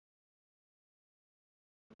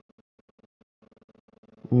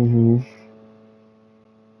Mm-hmm.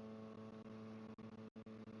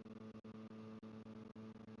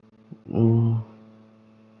 Mm.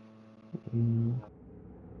 Mm.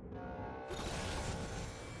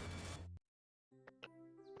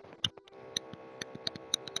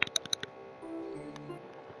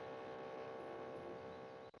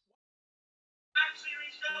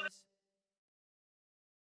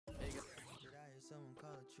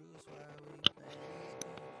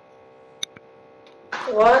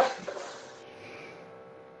 What?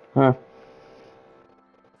 Huh.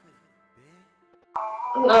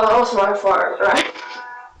 No, that was my fart, right?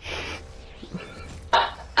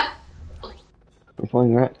 We're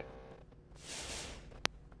playing rec.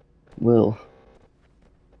 Will.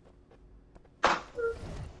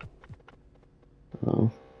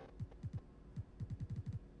 Oh.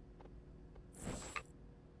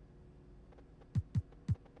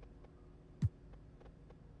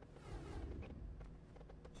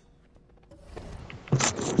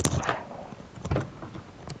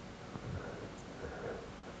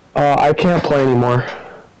 I can't play anymore.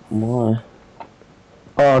 Why?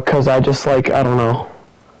 Cause I just like, I don't know,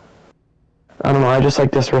 I just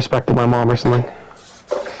like disrespected my mom or something.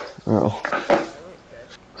 Oh.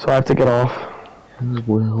 So I have to get off. Who's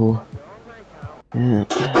Will? Yeah.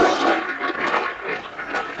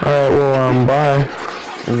 Alright, well, bye.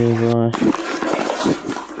 Okay, bye.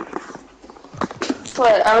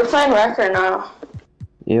 Wait, are we playing record now?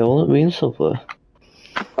 Yeah, well, we can still play.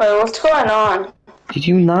 Wait, what's going on? Did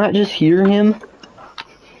you not just hear him?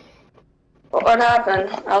 What happened?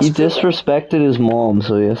 He disrespected his mom,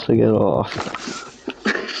 so he has to get off.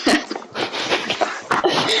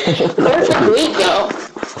 Where did we go?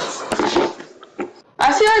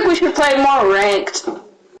 I feel like we should play more ranked.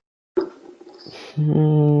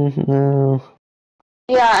 No.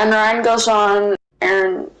 Yeah, and Ryan goes on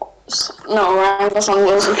Aaron. No, Ryan goes on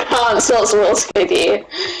Will's account, so it's Will's KD.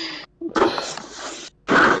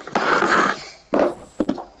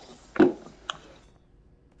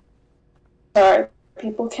 Sorry,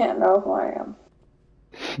 people can't know who I am.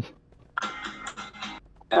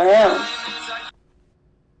 I am.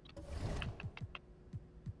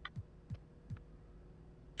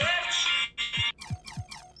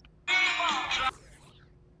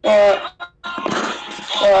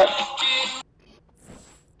 What?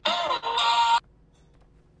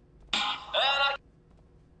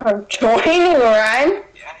 I'm joining Ryan?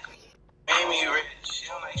 Amy Rich, she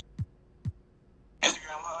don't like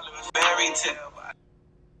Instagram Hollywood fairy tale.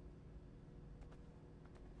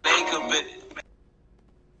 Make a bit.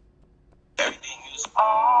 Everything you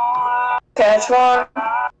Catch one.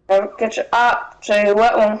 Never get your up to your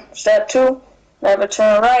wet one. Step two. Never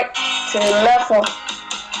turn right to your left one.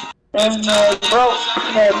 Then you're broke.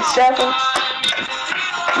 Baby stepping.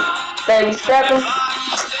 Baby stepping.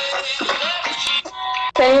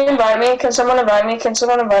 Can you invite me? Can someone invite me? Can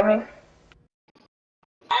someone invite me?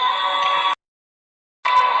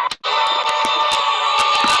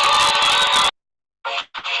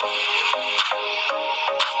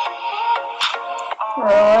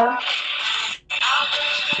 Words.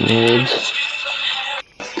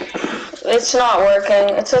 It's not working.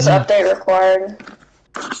 It says update required.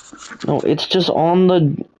 No, it's just on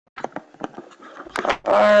the... Alright,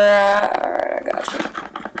 I got you.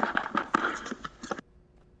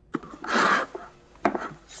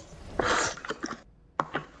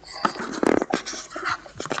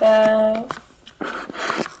 Okay.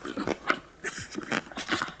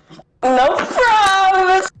 No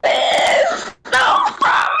promises. No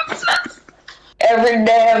promises. Every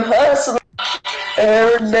damn hustler.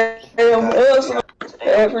 Every damn hustler.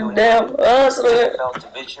 Every damn hustler.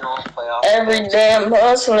 Every damn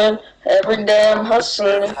hustling. Every damn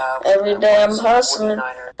hustling. Every damn hustling.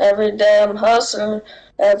 Every damn hustling.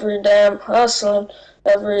 Every damn hustling.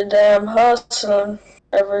 Every damn hustling.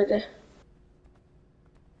 Every day.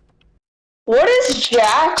 What is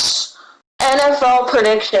Jack's NFL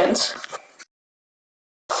predictions?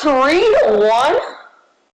 3-1?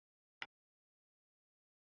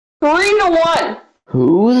 3-1.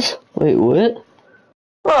 Whose? Wait, what?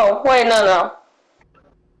 Bro, wait, no.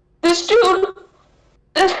 This dude,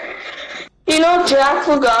 you know Jack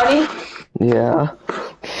Fugati? Yeah.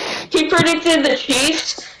 He predicted the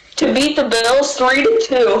Chiefs to beat the Bills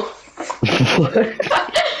 3-2. What?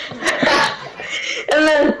 And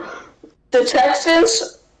then the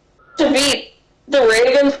Texans to beat the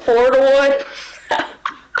Ravens 4-1.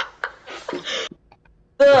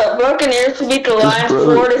 The Buccaneers to beat the Lions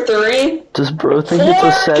 4-3. Does bro think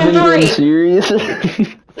it's a 7-game series?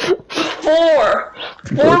 4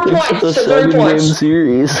 points it's a to 3 7-game points.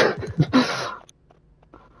 series.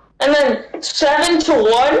 And then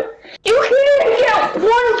 7-1? You can't get 1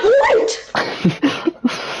 point!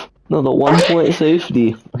 No, the 1 point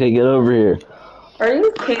safety. Okay, get over here. Are you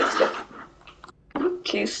acoustic?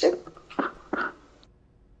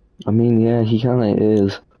 I mean, yeah, he kinda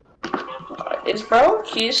is. Is bro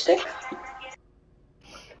acoustic?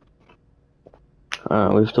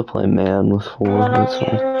 Alright, we have to play man with 4. That's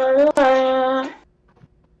fine.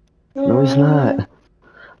 No, he's not.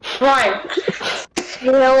 Ryan,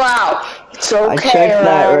 chill out. It's okay, I checked Ryan.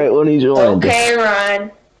 that right when he joined. Okay,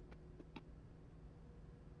 Ryan.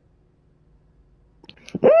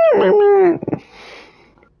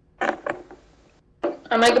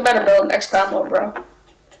 I'll make a better build next time, little bro.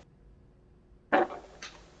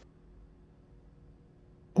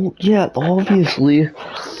 Well, yeah, obviously.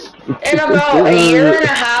 In about a year and a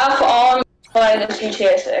half, all I'm playing is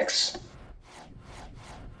GTA 6.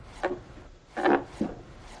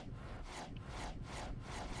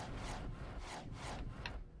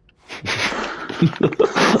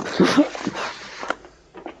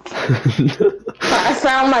 I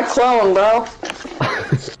found my clone, bro.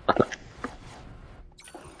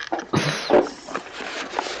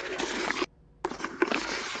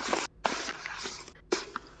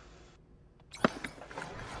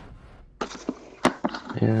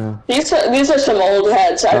 Yeah. These are some old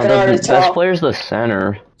heads, I No, can already the tell. best player's the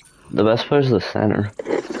center. The best player's the center.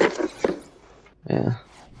 Yeah.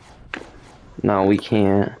 No, we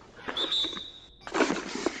can't.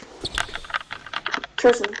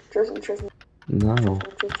 Tristan. No.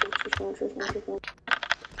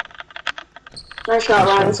 Nice shot,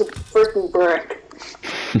 Ryan. It's a freaking brick.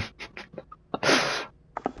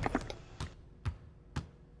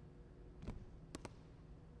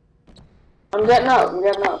 I'm getting up.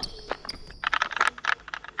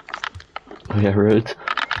 Oh yeah, roads.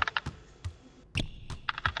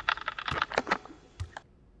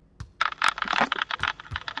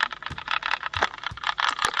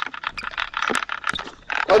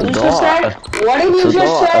 What did you just say? What did you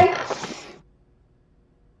just say?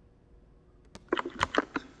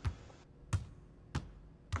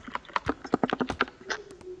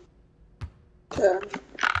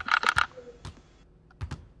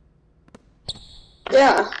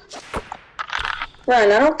 Yeah.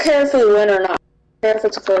 Ryan, I don't care if we win or not. I don't care if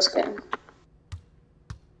it's a close game.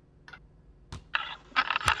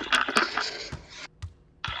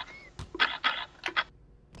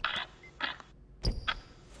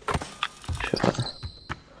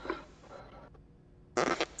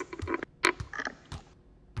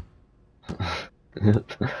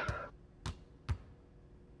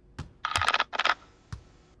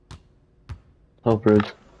 Oh,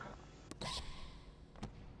 birds.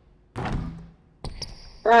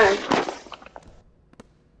 Ryan.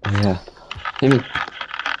 Yeah. Give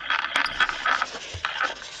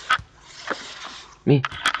me.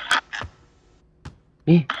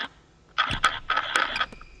 Me.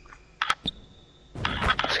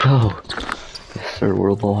 Let's go. Yes, sir,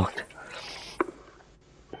 we're locked.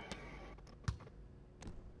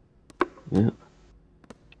 Yep.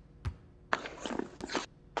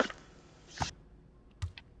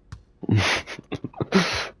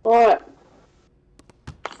 What?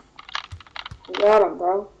 Got him,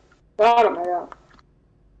 bro. Got him, yeah.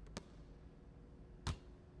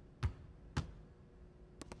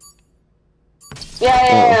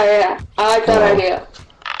 Yeah. I like that idea.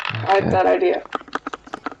 I like that idea.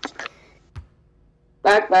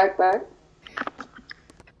 Back.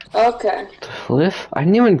 Okay. Cliff? I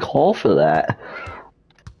didn't even call for that.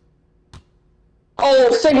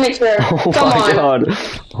 Oh, signature. Oh Come my on. god.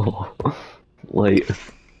 Oh, wait.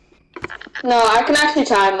 No, I can actually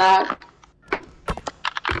time that.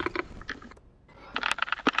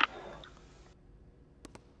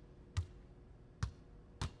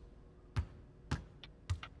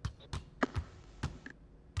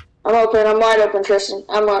 I'm wide open, Tristan.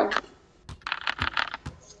 I'm wide.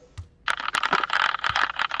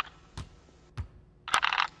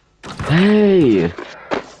 Hey!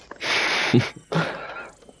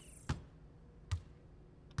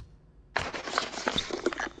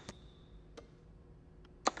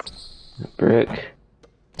 Brick.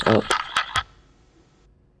 Oh.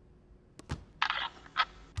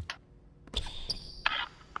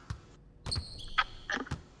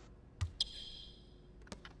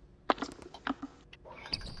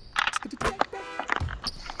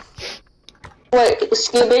 Wait,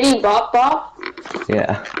 Skibbity Bop Bop?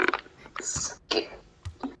 Yeah.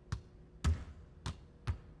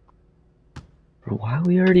 Bro, why are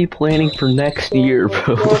we already planning for next year,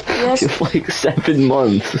 bro? Yes. It's like 7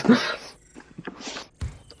 months.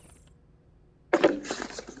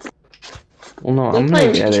 Well, no, We I'm play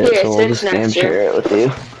gonna get it, GTA so we'll 6 just damn next year. share it with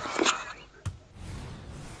you.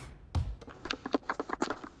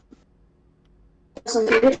 Some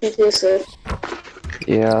people GTA 6.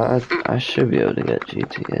 Yeah, I should be able to get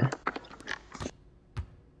GTA.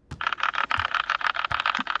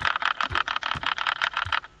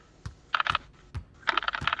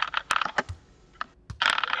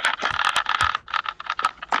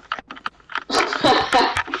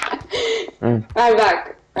 Mm. I'm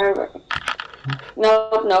back. I'm back.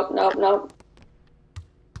 Nope, nope, nope, nope.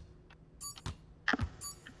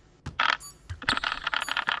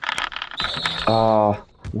 Oh,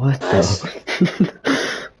 what Nice. the?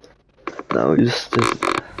 No, you stupid.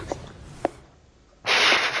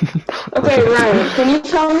 Okay, Ryan, can you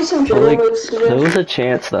tell me some But, dribble like, moves to there do? was a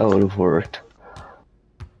chance that would have worked.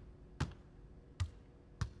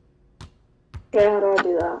 Okay, how do I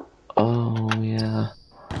do that? Oh, yeah.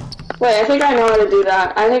 Wait, I think I know how to do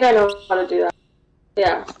that. I think I know how to do that.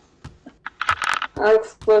 Yeah. I like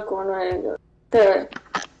flick one way and go. Okay.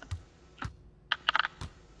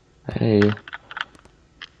 Hey.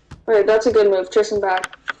 Wait, that's a good move. Tristan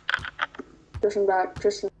back. Tristan back.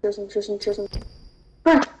 Tristan.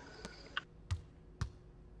 Huh.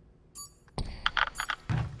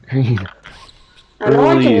 Green. I know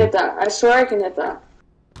I can Early. hit that. I swear I can hit that.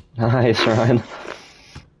 Nice, Ryan.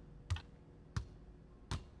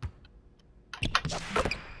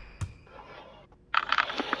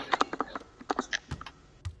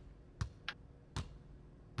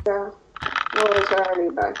 Yeah. I was already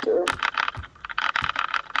back to it.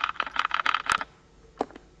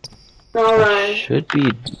 No, Ryan. Should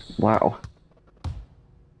be. Wow.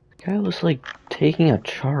 The guy was like taking a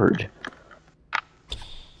charge.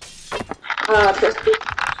 Tristan.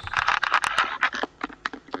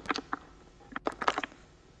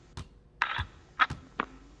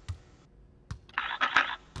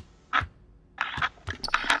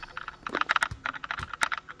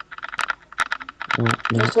 Oh,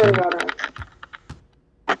 I swear to God, Ryan.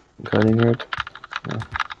 Cutting it.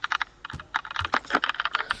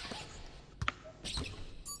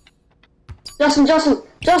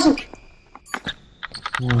 Justin!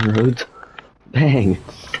 Come on, Rhodes. Bang.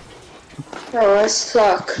 Oh, I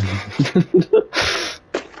suck.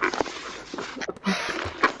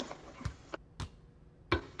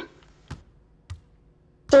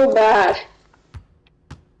 So bad.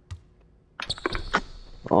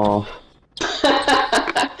 Off.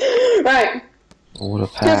 Right. Oh, what a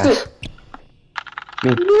pass. Justin! Me.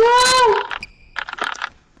 No!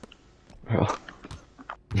 Bro.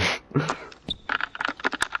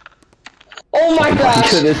 Oh my My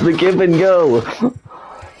gosh! goodness, the give and go.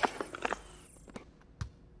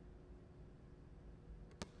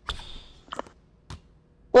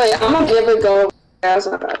 Wait, I'm gonna give it a go. That's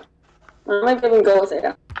not bad. I'm gonna give it a go with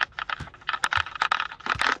it.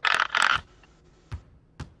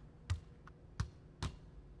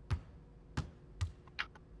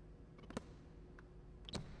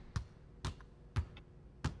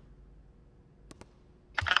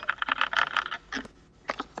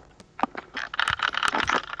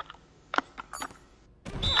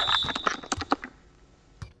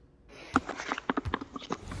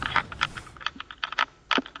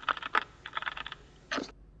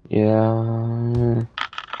 Yeah.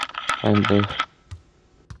 Kind of.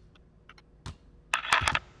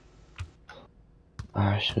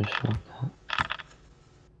 I should have shot that.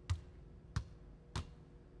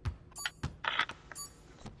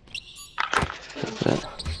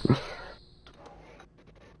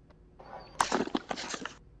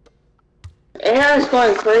 Air is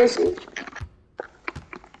going crazy.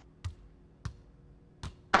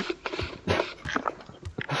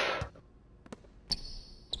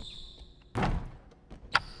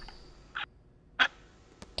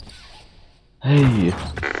 Hey.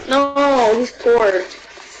 No, he scored.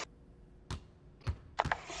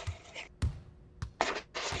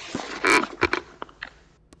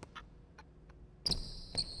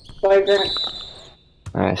 Flagrant.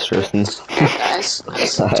 Nice, Tristan. Nice.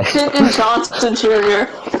 Nice. Chicken Johnson Jr.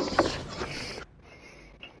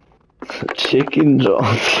 Chicken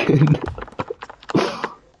Johnson.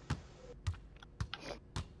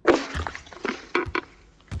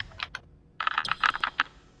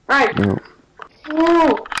 Right. No.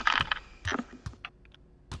 Whoa.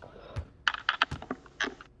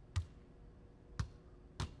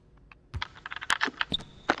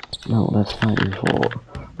 No, that's not your fault.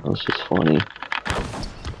 That was just funny.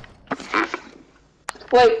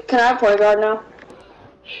 Wait, can I point guard now?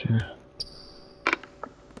 Sure.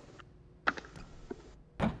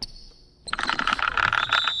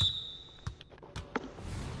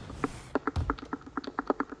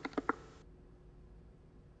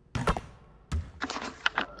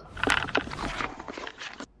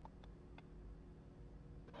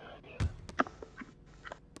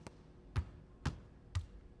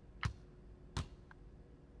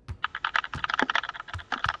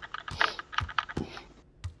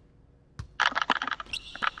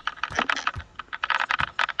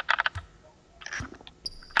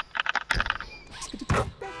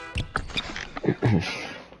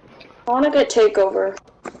 I want to get takeover.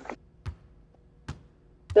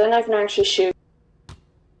 Then I can actually shoot.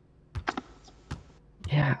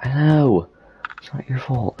 Yeah, I know. It's not your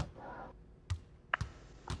fault.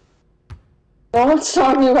 Don't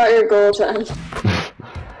talk me about your goal time.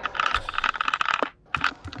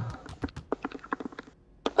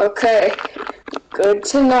 Okay, good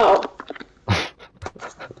to know.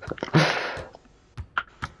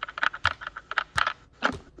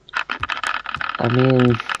 I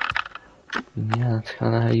mean, yeah, that's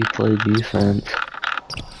kind of how you play defense.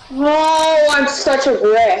 Oh, I'm such a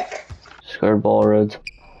wreck. Scared ball roads.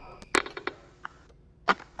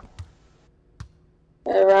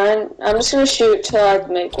 Hey, Ryan, I'm just gonna shoot till I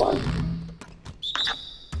make one.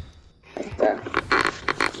 Right there.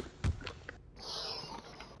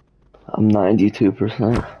 I'm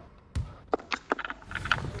 92%.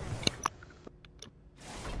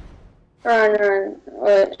 Ryan,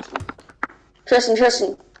 wait.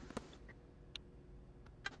 Tristan.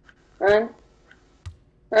 Ryan,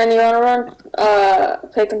 you wanna run?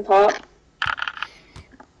 Pick and pop.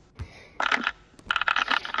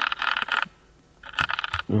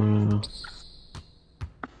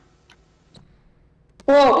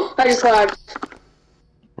 Whoa, I just lagged.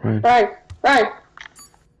 Right. Ryan.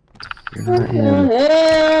 You're not him.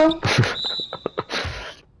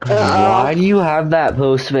 Yeah. Why do you have that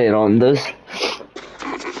post fade on this?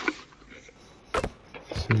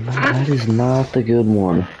 That is not the good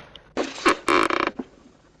one.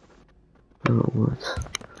 Oh, what?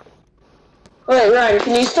 Wait, Ryan,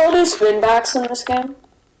 can you still do spin backs in this game?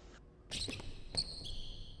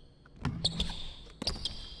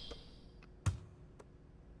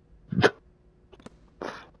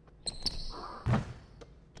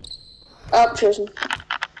 Up, Tristan.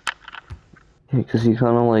 Because you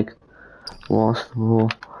kind of like lost the ball.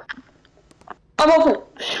 I'm open.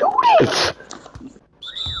 Shoot it!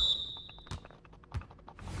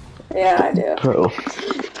 Yeah, I do. Bro,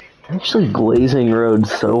 I'm actually glazing roads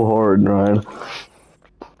so hard, Ryan.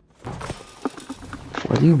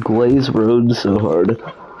 Why do you glaze roads so hard?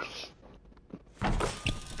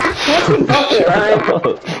 What's the bucket, Ryan?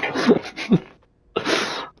 Whoa.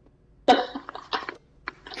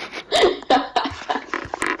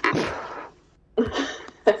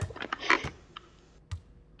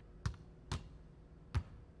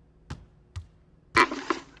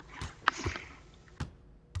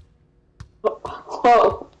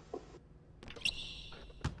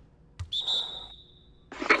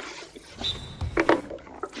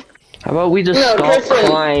 How about we just No, stop Tristan.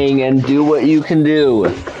 crying and do what you can do?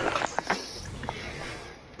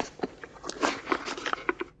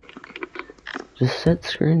 Just set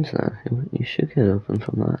screens now. You should get open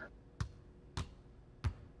from that.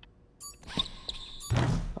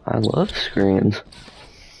 I love screens.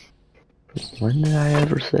 When did I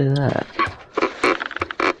ever say that?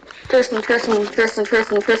 Tristan.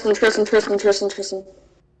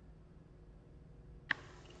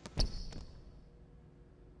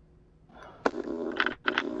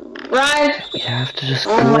 Ryan! We have to just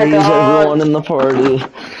Oh my glaze God. everyone in the party.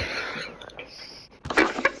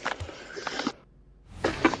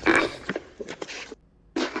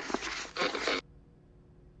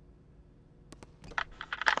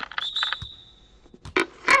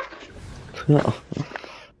 No.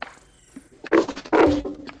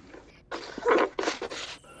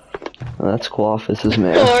 That's Quaffis's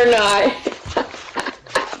man. Or not.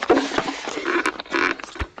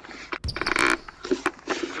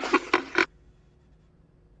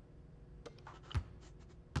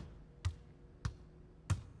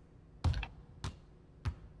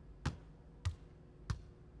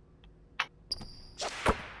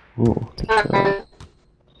 Ooh,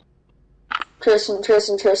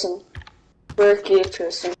 Tristan. Work you,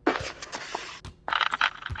 Tristan.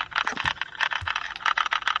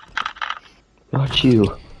 not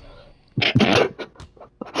you.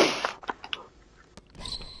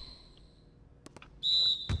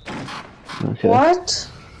 Okay. What?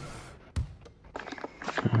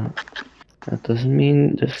 That doesn't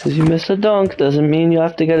mean, just because you miss a dunk, doesn't mean you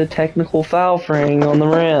have to get a technical foul for hanging on the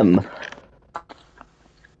rim.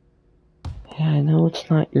 Yeah, I know it's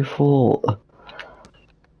not your fault.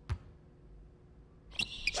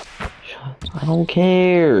 I don't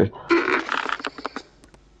care.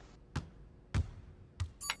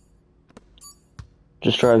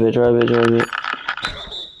 Just drive it. Let's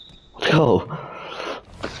go.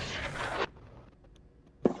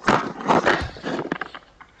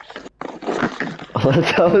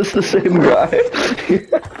 That was the same guy.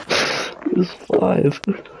 He was 5.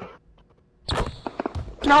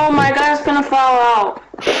 No, my guy's gonna fall out.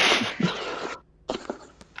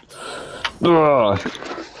 Ugh.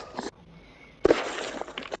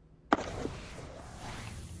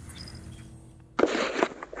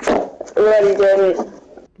 already did it.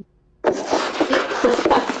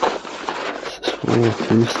 Ooh,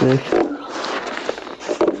 too sick.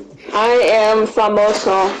 I am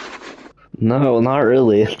famoso. No, not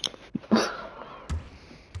really.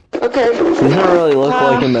 Okay. He doesn't really look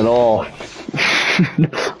like him at all.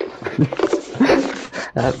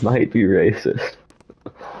 That might be racist.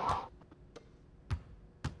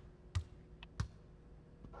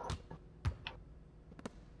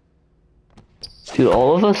 Dude,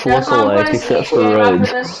 all of us look alike except for Rhodes.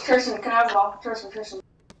 Tristan, can I have a ball? Tristan. Can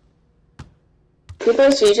you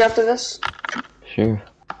play Siege after this? Sure.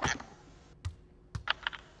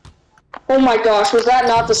 Oh my gosh, was that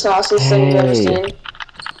not the sauciest thing you've ever seen?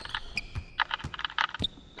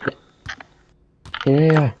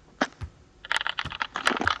 Yeah.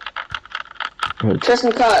 Rhodes.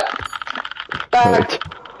 Tristan, cut. Rhodes.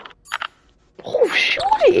 Oh, shoot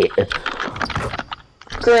it!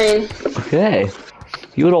 Green. Okay.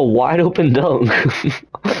 You had a wide open dunk.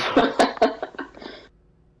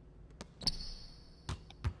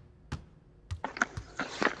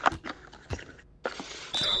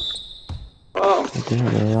 Oh.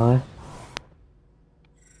 Damn, AI.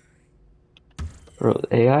 Bro,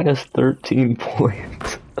 AI has 13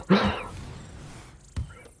 points.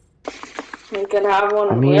 You can have one.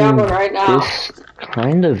 I mean, we have one right now. this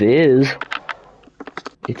kind of is.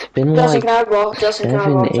 It's been Justin, like can I have a ball? Justin, can I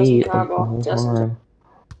have a 7, ball? Justin, 8 can I have a of the ball? whole Justin. time.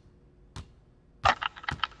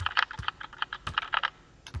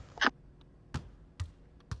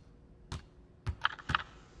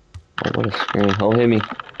 Oh, what a screen. Oh, hit me.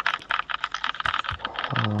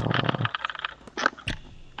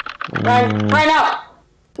 Right now.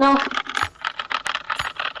 No.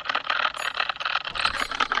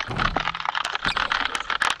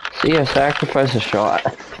 See, I sacrificed a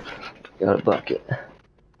shot. Got a bucket.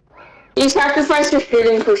 You sacrificed your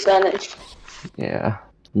shooting percentage. Yeah.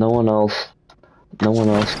 No one else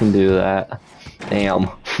can do that. Damn.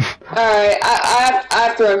 Alright, I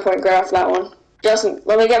have throwing point graph that one. Justin,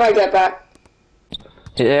 let me get my get back.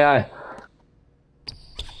 Yeah.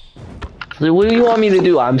 So what do you want me to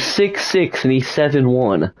do? I'm 6'6" and he's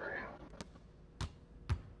 7'1".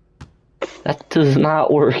 That does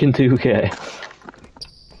not work in 2K.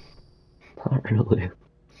 Not really.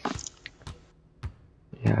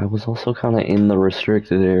 Yeah, I was also kind of in the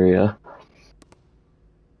restricted area.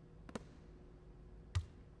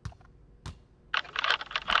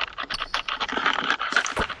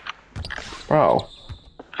 Bro.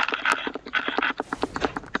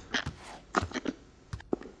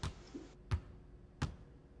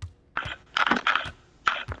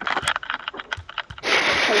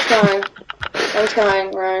 I'm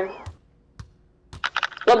trying, Ryan.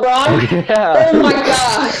 LeBron? Oh, yeah. Oh my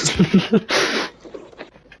gosh!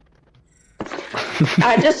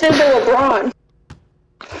 I just did the LeBron.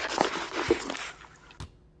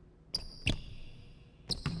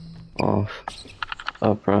 Off.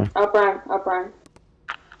 Up, Ryan. Up, Ryan.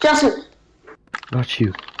 Justin! Not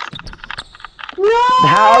you. No!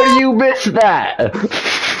 How do you miss that?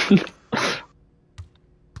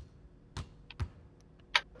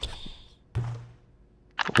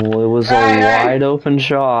 Well, it was a wide open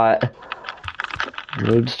shot.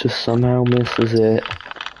 Rhodes just somehow misses it.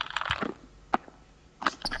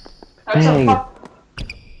 Dang.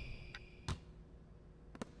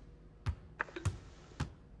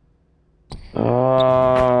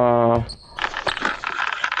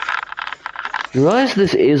 You realize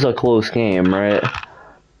this is a close game, right?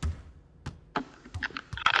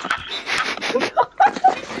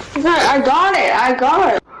 I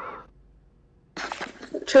got it.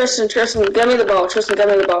 Tristan, give me the ball. Tristan, give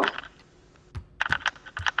me the ball.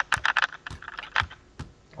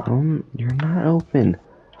 You're not open.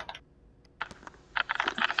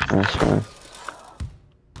 That's fine.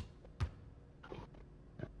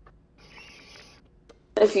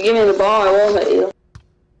 If you give me the ball, I won't hit you.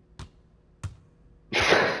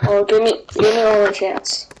 Oh, give me one more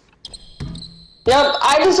chance. Yep,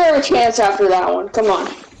 I deserve a chance after that one. Come on.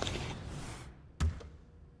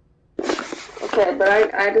 Okay,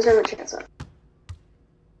 but I deserve a chance.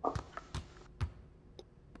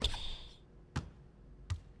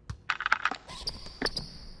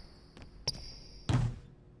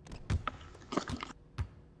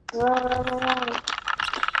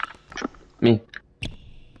 Me.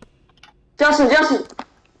 Justin!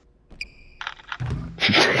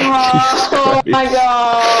 Oh my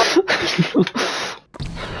god!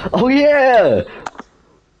 Oh yeah!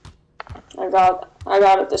 I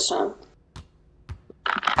got it this time.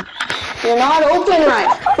 You're not open,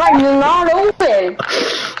 right? Right, you're not open.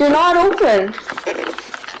 You're not open.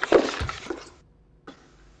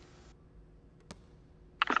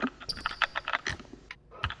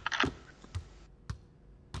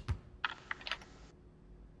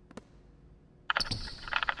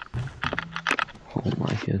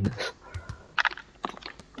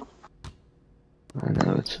 I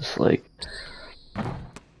know, it's just like...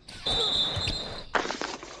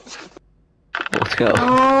 Let's go.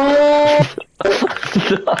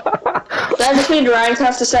 That just means Ryan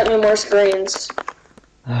has to set me more screens.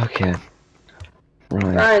 Okay.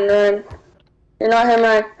 Right. Ryan. You're not him,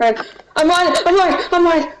 Ryan. I'm mine.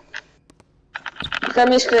 Set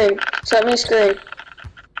me screen.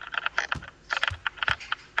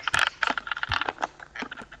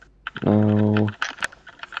 No.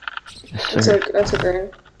 Yes, sir. That's a green.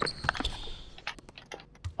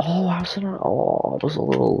 Oh, I was a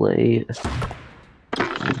little late.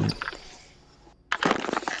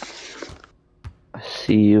 I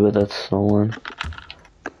see you, but that's stolen.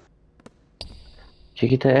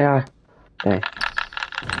 Kick it to AI. Hey.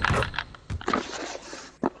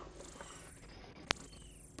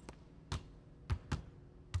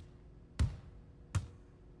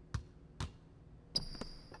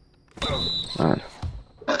 Alright.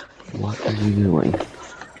 What are you doing?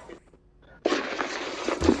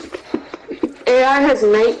 AI has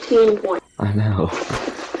 19 points. I know.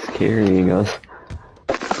 It's carrying us.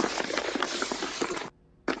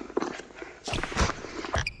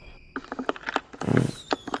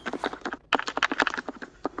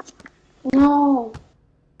 No.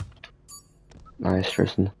 Nice,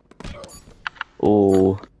 Tristan.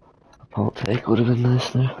 Oh, a pump fake would have been nice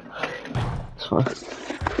there. That's fine.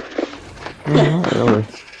 No, not really.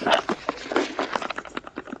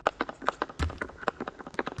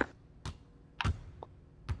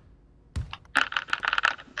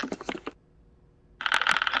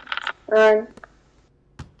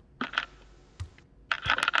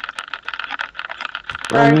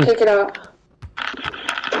 Ryan, kick it out.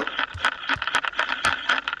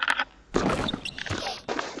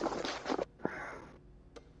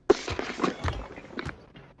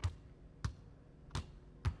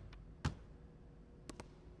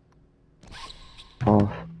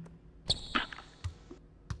 Off.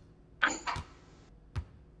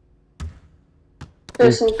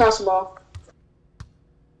 Person, pass the ball.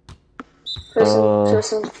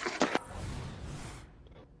 Person.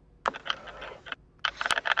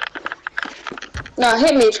 No,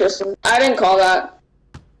 hit me, Tristan. I didn't call that.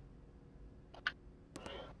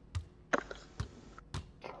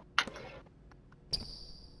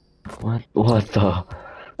 What the?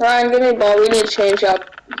 Ryan, give me the ball. We need to change up.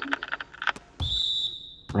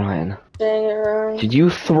 Ryan. Dang it, Ryan. Did you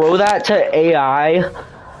throw that to AI?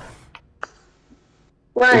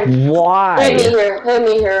 Ryan. Why? Hit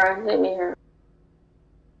me here, Ryan. Hit me here.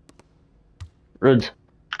 Ruds.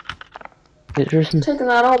 Hey, Tristan. Taking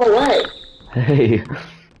that all the way. Hey.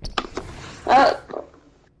 That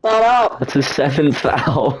fell out. That's his 7th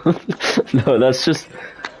foul. No, that's just...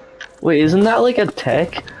 Wait, isn't that like a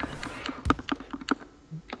tech?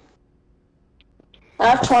 I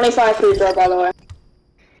have 25 free throw, by the way.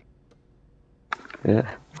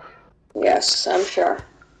 Yeah. Yes, I'm sure.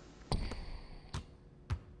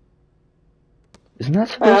 Isn't that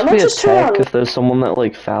supposed to be a tech if there's someone that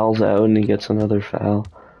like fouls out and he gets another foul?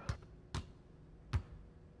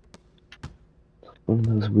 One of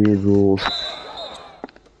those weird rules.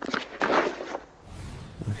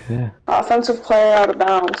 Okay. Offensive player out of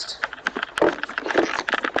bounds.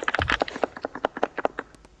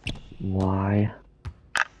 Why?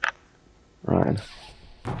 Ryan.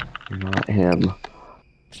 You're not him.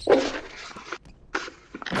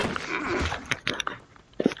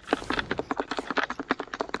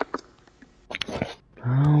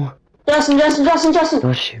 Oh. Justin!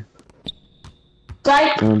 Bless you.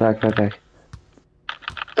 Psych! No, back.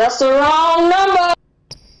 That's the wrong number!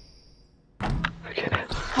 Okay.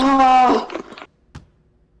 Oh.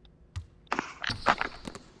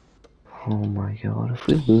 Oh my god, if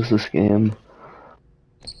we lose this game.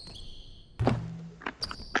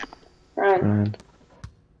 Ryan.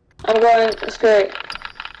 I'm going straight.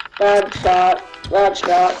 Bad shot.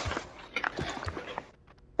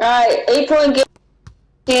 Alright, 8-point game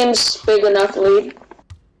seems big enough lead.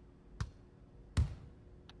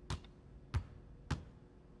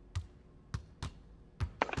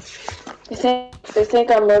 They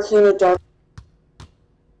think I'm working with dark.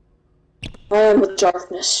 I am with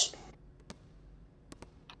darkness.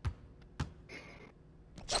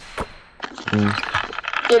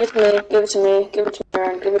 Give it to me,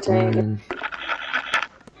 Aaron. Give it to me.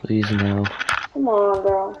 Please no. Come on,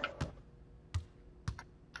 bro.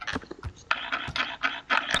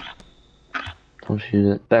 Don't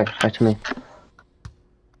shoot it. Back to me.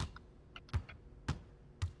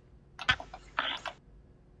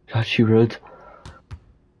 Got you, Rhodes.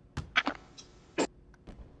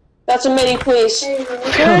 That's a midi, please.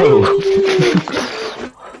 Go!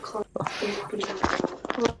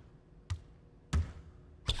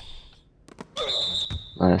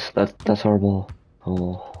 Nice. That's our ball.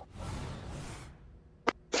 Oh.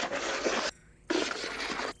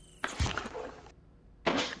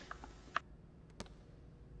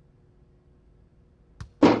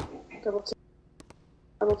 Double team.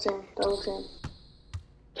 Double team. Double team.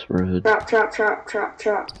 It's rude. Trap, trap, trap, trap,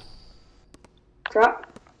 trap.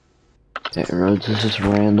 Trap. Okay, Rhodes is just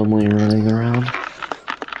randomly running around.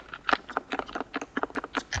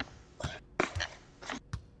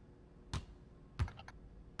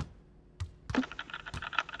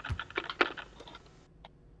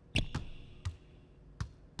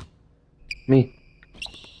 Me.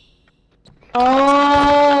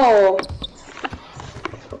 Oh!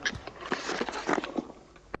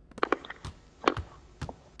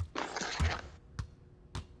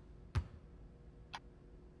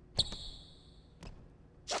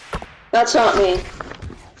 That's not me.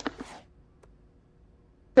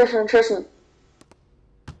 Tristan.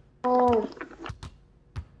 Oh.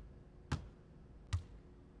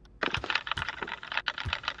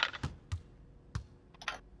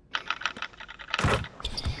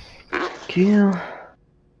 Kill.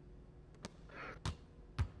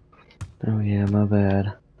 Oh yeah, my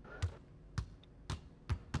bad.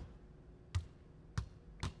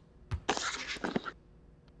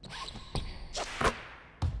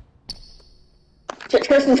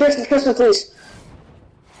 Tristan, please.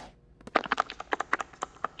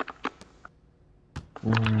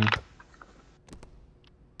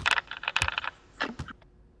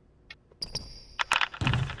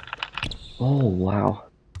 Oh wow.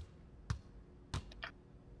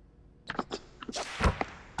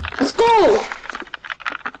 Let's go!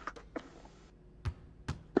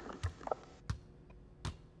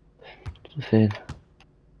 Fade.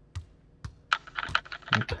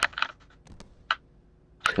 Let's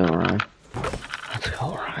go, Ryan. Let's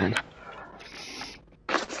go, Ryan.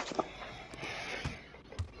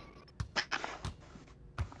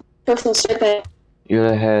 Tristan, stay back. You're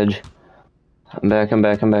the hedge. I'm back.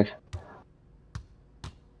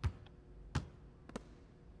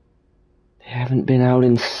 They haven't been out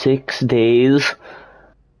in 6 days.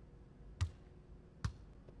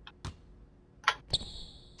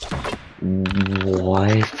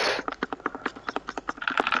 What?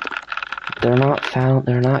 They're not foul.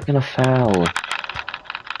 They're not gonna foul.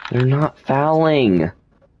 They're not fouling.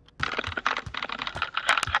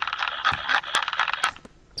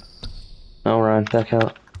 Oh, Ryan, back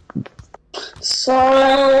out. Sorry,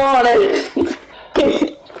 I wanted.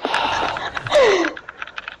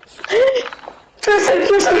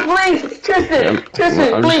 Tristan, please!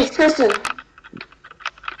 Tristan, please, Tristan!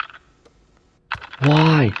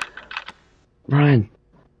 Why? Ryan,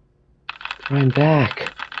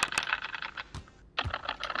 back.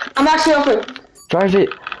 I'm actually open. Drive it.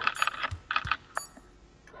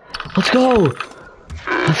 Let's go.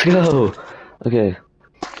 Okay.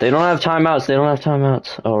 They don't have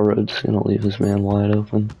timeouts. Oh, Rhodes is gonna leave this man wide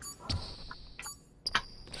open.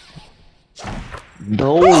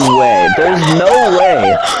 No way. There's no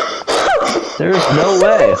way.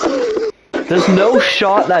 There's no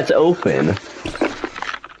shot that's open.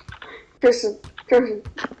 Tristan. Okay,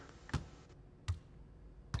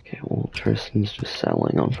 well, Tristan's just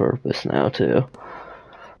selling on purpose now, too.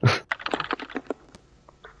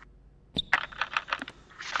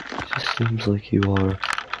 Just seems like you are.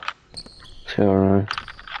 Let's go, Ryan.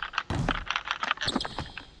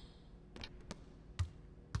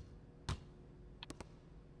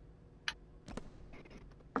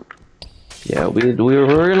 Yeah, we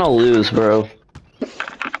were gonna lose, bro.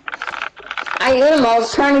 I hit him, I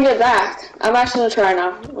was trying to get back. I'm actually gonna try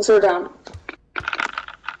now. Let's go down.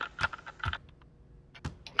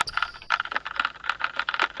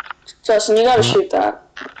 Justin, you gotta shoot that.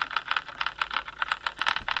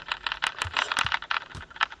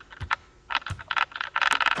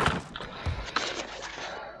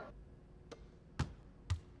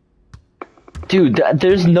 Dude,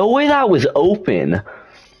 there's no way that was open.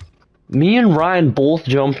 Me and Ryan both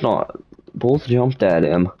jumped at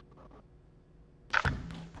him.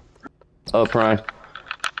 Up, Ryan.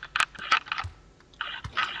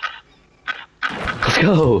 Let's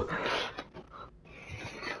go.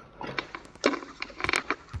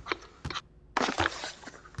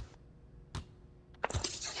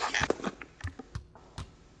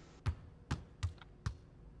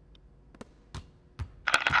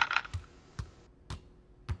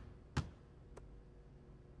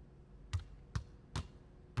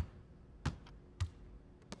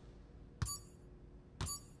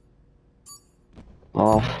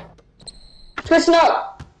 Off. Tristan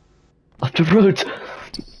up! Up the road.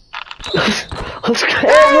 Let's get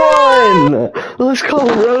one! Let's go,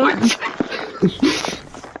 Rhodes!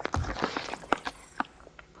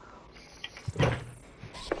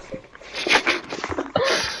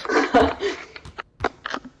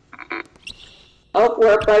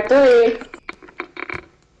 up by 3.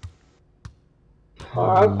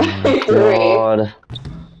 We're up by 3. God.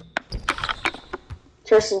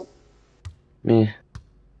 Tristan. Me.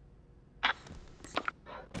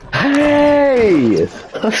 Hey!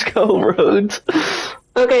 Let's go, Rhodes.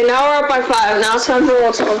 Okay, now we're up by 5. Now it's time for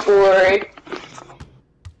what's on glory.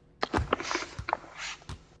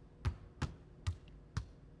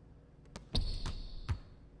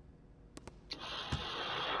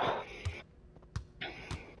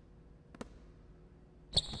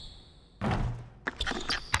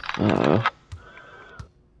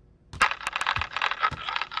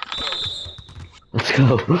 Let's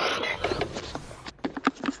go.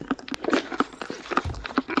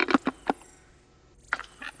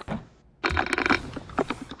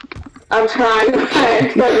 I'm trying. I'm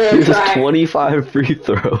Here's trying. 25 free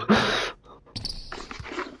throw.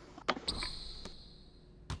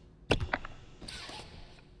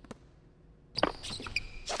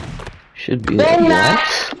 Should be Bang like that.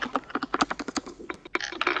 what?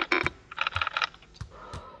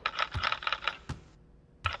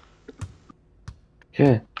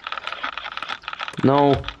 Okay.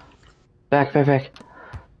 No. Back. Yeah,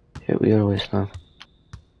 we gotta waste time.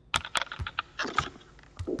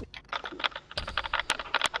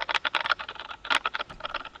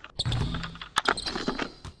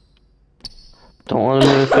 Don't want to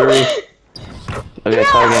move 3. Okay,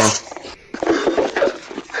 try again.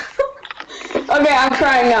 Okay, I'm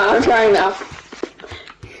trying now.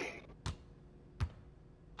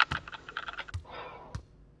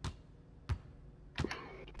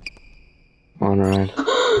 On Ryan.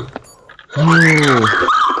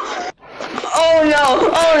 Oh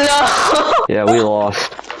no! Yeah, we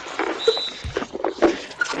lost.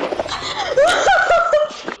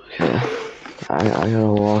 Okay. I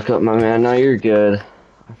gotta walk up, my man. No, you're good.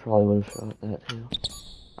 I probably would have shot that too.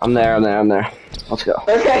 I'm there. Let's go.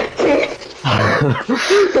 Okay.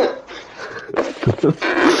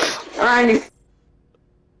 Alright.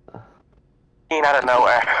 Came out of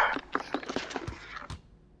nowhere.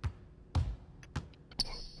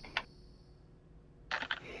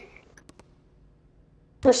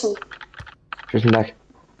 Listen. Tristan back.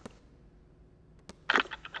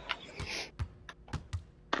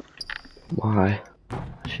 Why?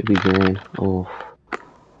 Should be green. Oh.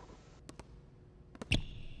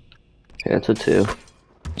 Okay, that's a 2.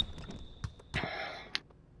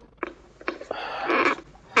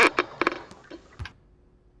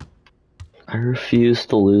 I refuse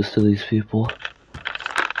to lose to these people.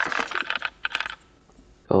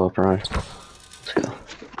 Go up, Ryan. Let's go.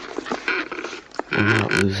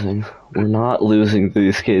 We're not losing to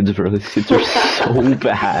these kids, bro. These kids are so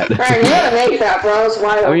bad. Ryan, you gotta make that, bro. It's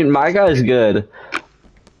wide I open. mean, my guy's good.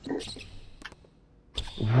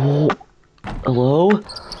 Whoa. Hello?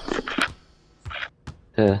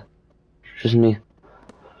 Yeah. Just me.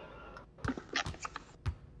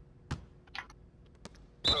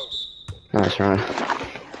 Nice, Ryan.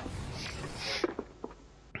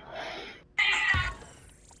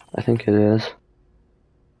 I think it is.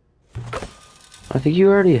 I think you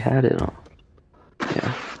already had it on.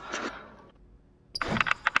 Yeah.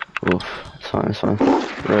 Oof. It's fine.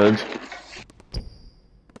 Rhodes.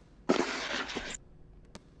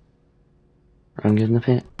 Ryan, get in the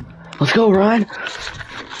paint. Let's go, Ryan!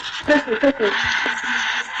 You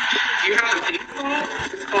have a people?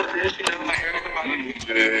 It's called this, you know, like everybody.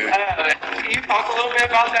 Can you talk a little bit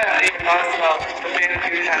about that? Your thoughts about the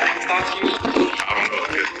fantasy that stalks you? I don't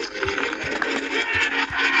know.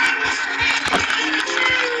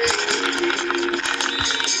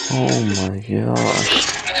 Oh my gosh.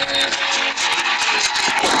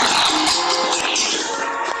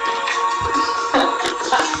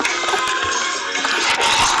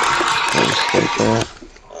 I just like that.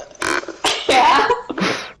 Yeah.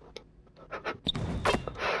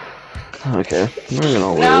 Okay, we're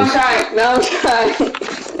gonna lose. Now I'm trying.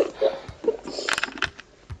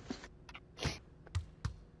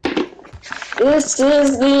 This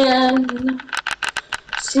is the end.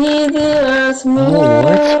 See the earth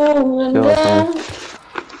moving Go down.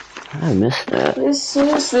 I missed that. This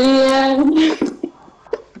is the end.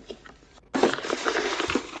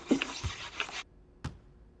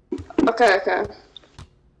 Okay.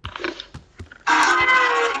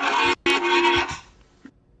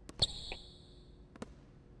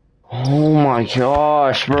 Oh my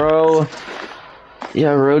gosh, bro.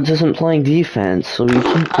 Yeah, Rhodes isn't playing defense, so you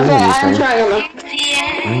can't do Okay, I'm anything. trying them.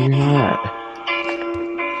 No, you're not.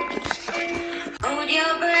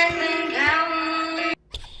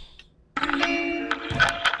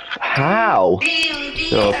 How?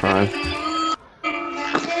 Go, Ryan.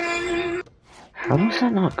 How is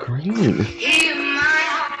that not green?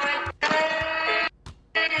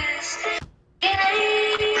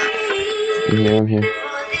 I'm here.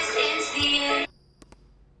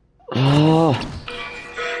 Oh.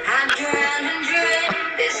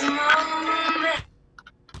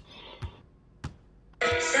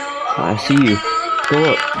 I see you. Go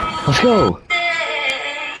up. Let's go.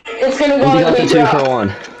 It's gonna go We on got the the 2 for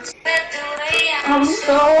 1. I'm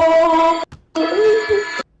so...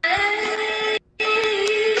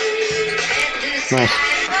 Nice.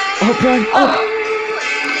 Oh, Brian. Oh.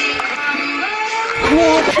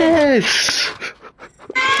 What?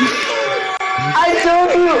 I told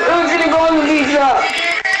you it was gonna go on the pizza.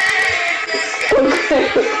 Okay.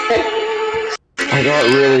 I got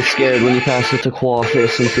really scared when you passed it to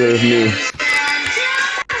Quaffis instead of me.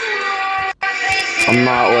 I'm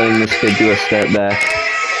not letting this kid do a step back.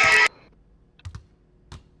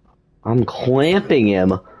 I'm clamping him.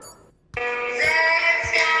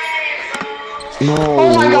 No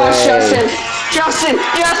Oh my gosh, way. Justin,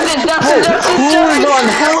 Who's on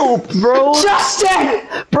help, bro? Justin!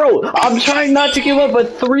 Bro, I'm trying not to give up a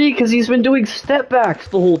 3 because he's been doing step backs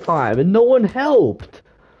the whole time and no one helped.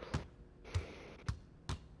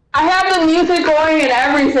 I have the music going and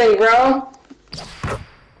everything, bro.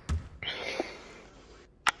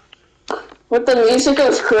 With the music, it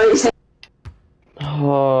was crazy.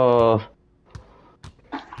 Oh.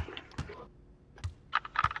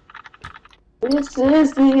 This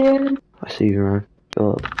is the end. I see you, Ryan.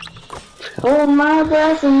 Go up. Hold my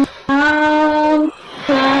breath and I'm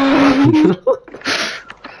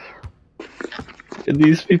And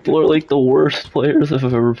these people are like the worst players I've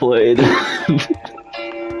ever played.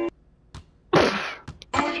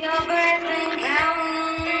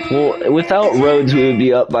 Well, without Rhodes we would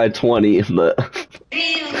be up by 20, but...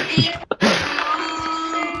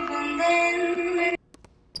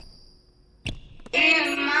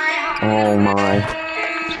 Oh my.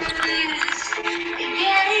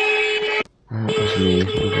 That was me.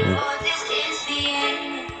 Okay.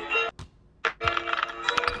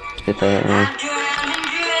 Get that one.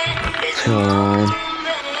 Let's go on.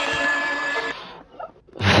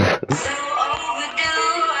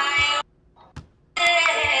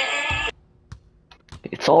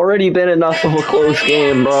 It's already been enough of a close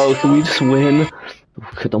game, bro. Can we just win?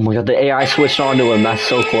 Oh my god, the AI switched onto him. That's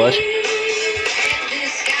so clutch.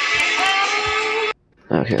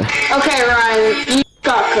 Okay. Okay, Ryan, you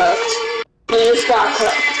got cooked. You just got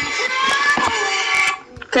cooked.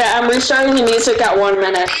 Okay, I'm restarting the music at 1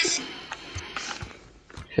 minute.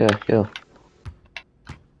 Yeah, go.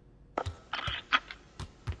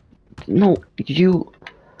 No, you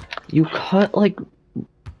cut like...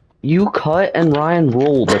 You cut and Ryan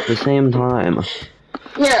rolled at the same time.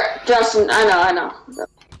 Here, Justin, I know.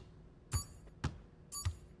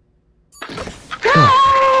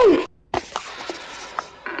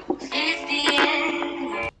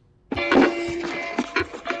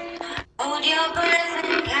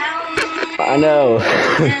 I know.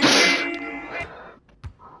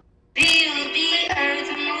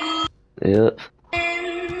 Yep.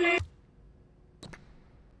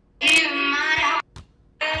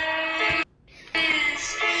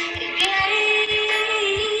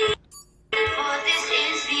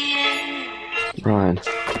 Ryan.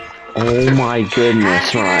 Oh my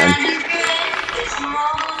goodness, Ryan.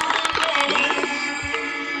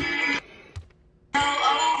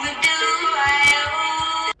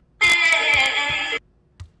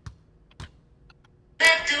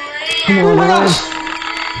 Come on, Ryan.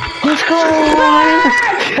 Let's go, Ryan.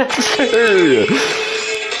 Yes, sir.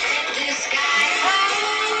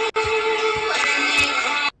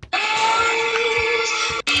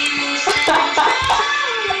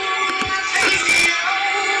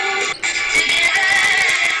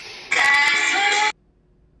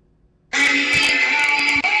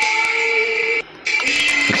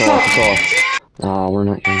 It's off. Ah, we're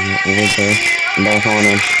not getting it. We're right there. I'm back on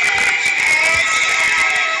him.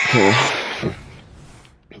 Okay.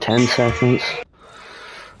 10 seconds.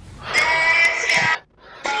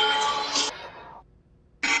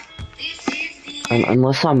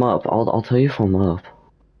 Unless I'm up, I'll tell you if I'm up.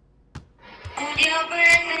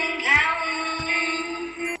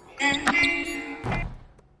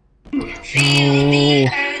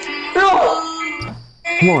 No.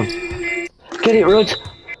 Come on. Get it, Rhodes.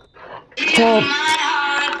 Help.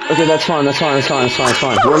 Okay, that's fine. We're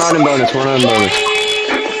not in bonus.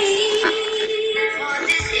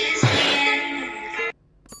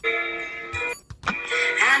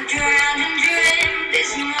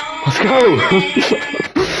 Let's go!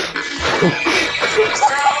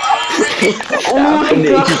 Oh my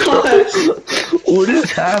god! What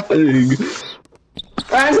is happening?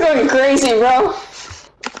 Ryan's going crazy, bro.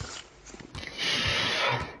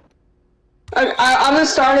 I'm gonna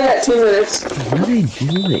start it at 2 minutes. What are they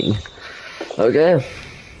doing? Okay.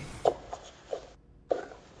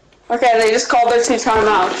 Okay, they just called their 2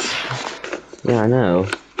 timeouts. Yeah, I know.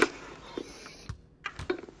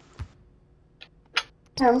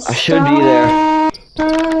 I should be there.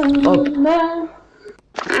 Oh.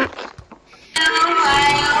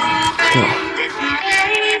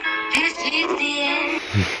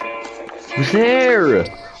 Who's there?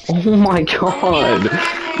 Oh my god.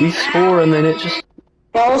 We score and then it just...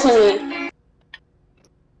 That wasn't me.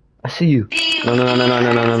 I see you.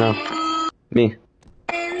 No. Me.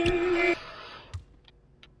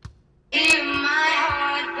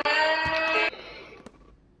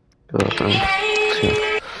 Go up, man. Let's go.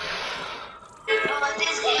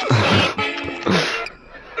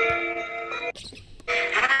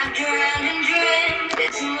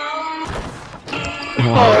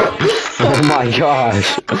 Oh my gosh.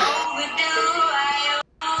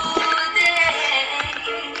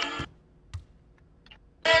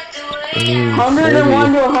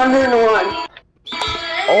 101 to 101.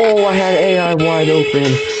 Oh, I had AI wide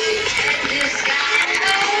open.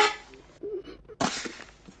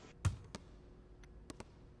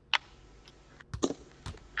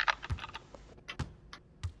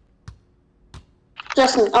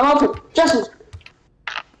 Justin, I'm open. Justin.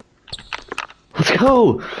 Let's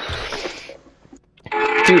go.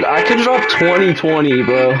 Dude, I could drop 20-20,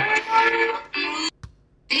 bro.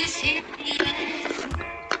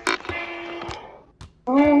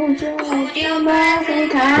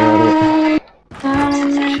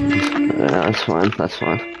 Yeah, that's fine, that's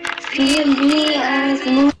fine.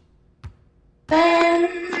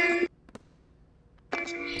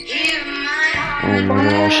 Oh my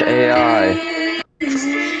gosh, AI.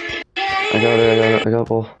 I got it, I got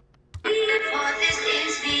ball.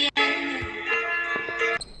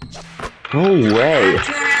 No way.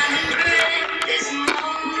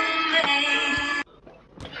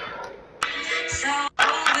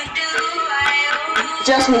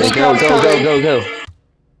 Justin, Hey, go.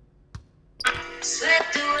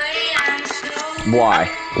 Why?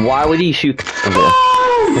 Why would he shoot? Okay,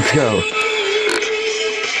 let's go.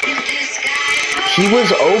 He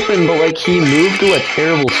was open, but like he moved to a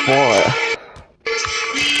terrible spot.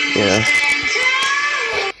 Yeah.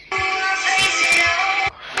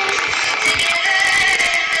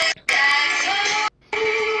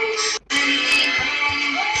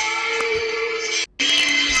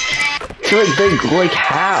 Like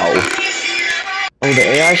how? Oh, the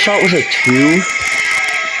AI shot was a 2?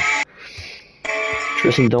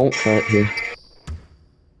 Tristan, don't cut here.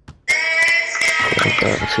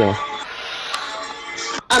 Okay, let's go.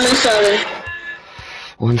 I'm in 7.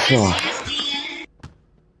 One shot.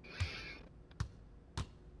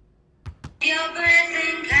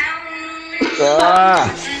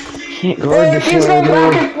 Ah! Can't guard this shit,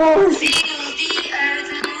 bro.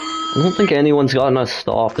 I don't think anyone's gotten us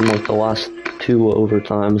stopped in like the last 2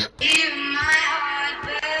 overtimes.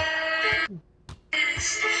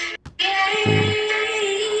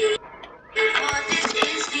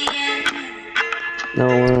 No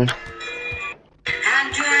one.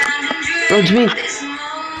 Oh, it's me.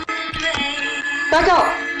 Back up!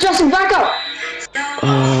 Justin, back up!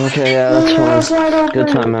 Oh, okay, yeah, that's fine. Good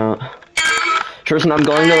timeout. Tristan, I'm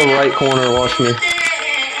going to the right corner, watch me.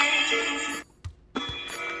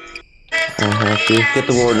 I have to get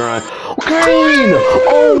the board right. Green!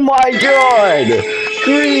 Oh my god!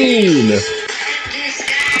 Green!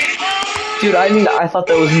 Dude, I thought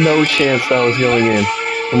there was no chance that was going in.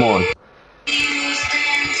 Come on.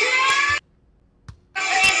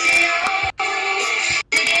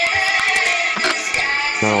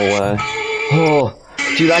 No way. Oh,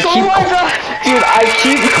 dude, I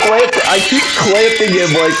keep clamping him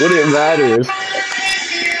like when it matters.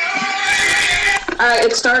 Alright,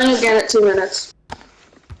 it's starting again at 2 minutes.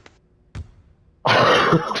 Do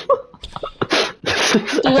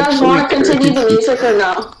you guys want to continue the music or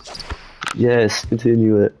no? Yes,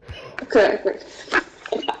 continue it. Okay.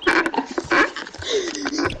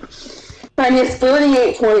 And it's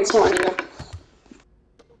 38 points on you.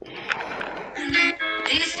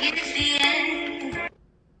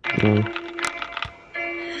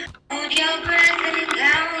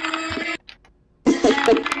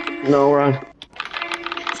 No, Ron.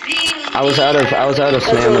 I was out of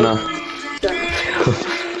stamina.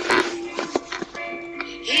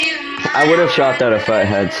 I would have shot that if I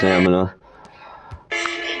had stamina.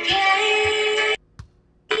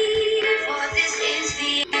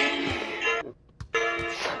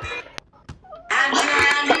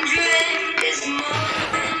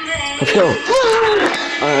 Let's go.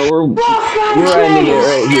 Alright, we're ending it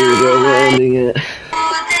right here, bro. We're ending it.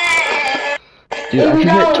 Dude, I could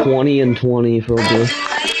hit 20 and 20 for a bit.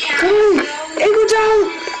 Come on, Eagle down,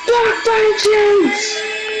 block by James.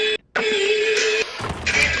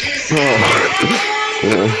 Oh.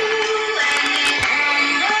 Yeah.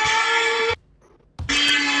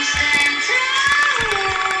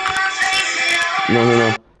 No.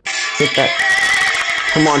 Hit that.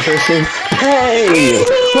 Come on, Tristan. Hey!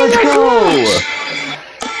 Let's go!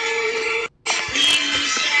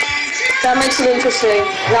 That makes it interesting.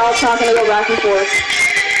 Now it's not gonna go back and forth.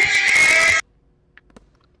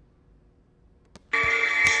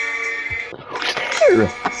 Who's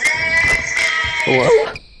there? Hello?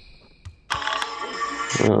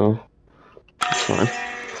 Oh. That's fine.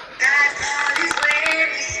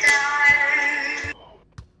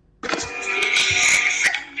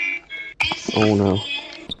 Oh no.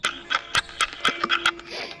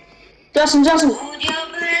 Justin.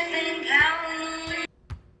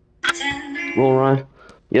 Roll Ryan.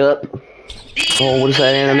 Yep. Oh, what is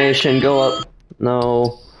that animation? Go up.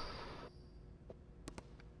 No.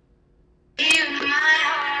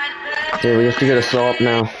 Okay, we have to get a saw up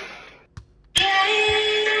now.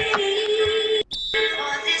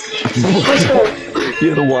 You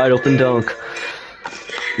had a wide open dunk.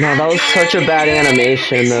 No, that was such a bad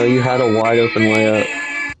animation though. You had a wide open layup.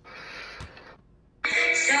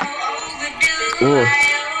 Ooh.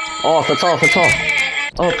 Off, that's off.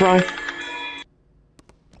 Oh, Brian.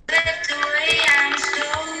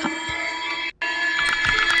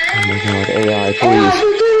 Oh my god, AI,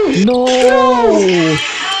 please. No!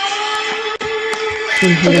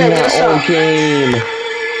 Been hitting that all game.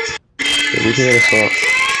 Okay, we can get a stop.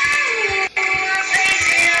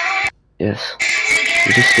 Yes.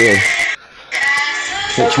 We just did.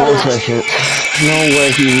 Wait, 12 seconds. No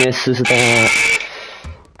way he misses that.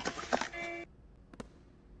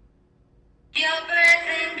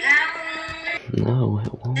 No,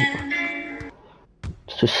 it won't.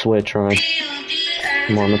 Let's just switch, Ryan.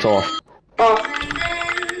 Come on, it's off.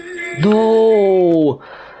 No!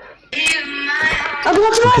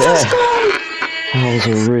 Okay. That was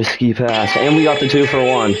a risky pass. And we got the 2 for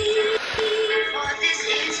 1.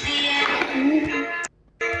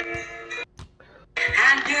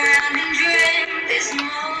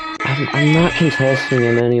 I'm not contesting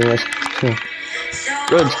him anyways. So.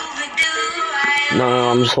 Good. No,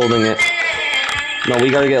 I'm just holding it. No, we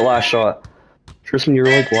gotta get last shot. Tristan, you're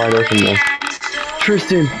like wide open though.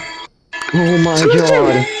 Tristan! Oh my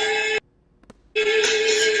god!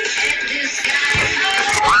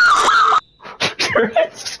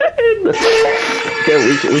 Tristan! Okay,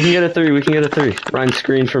 we can get a 3, Ryan,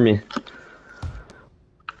 screen for me.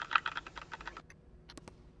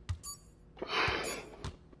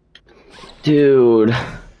 Dude.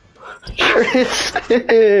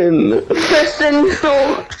 Tristan,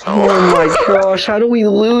 no. Oh my gosh, how do we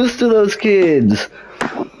lose to those kids?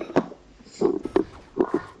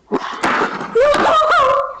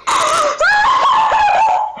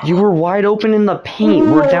 You were wide open in the paint.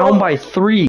 We're down by 3.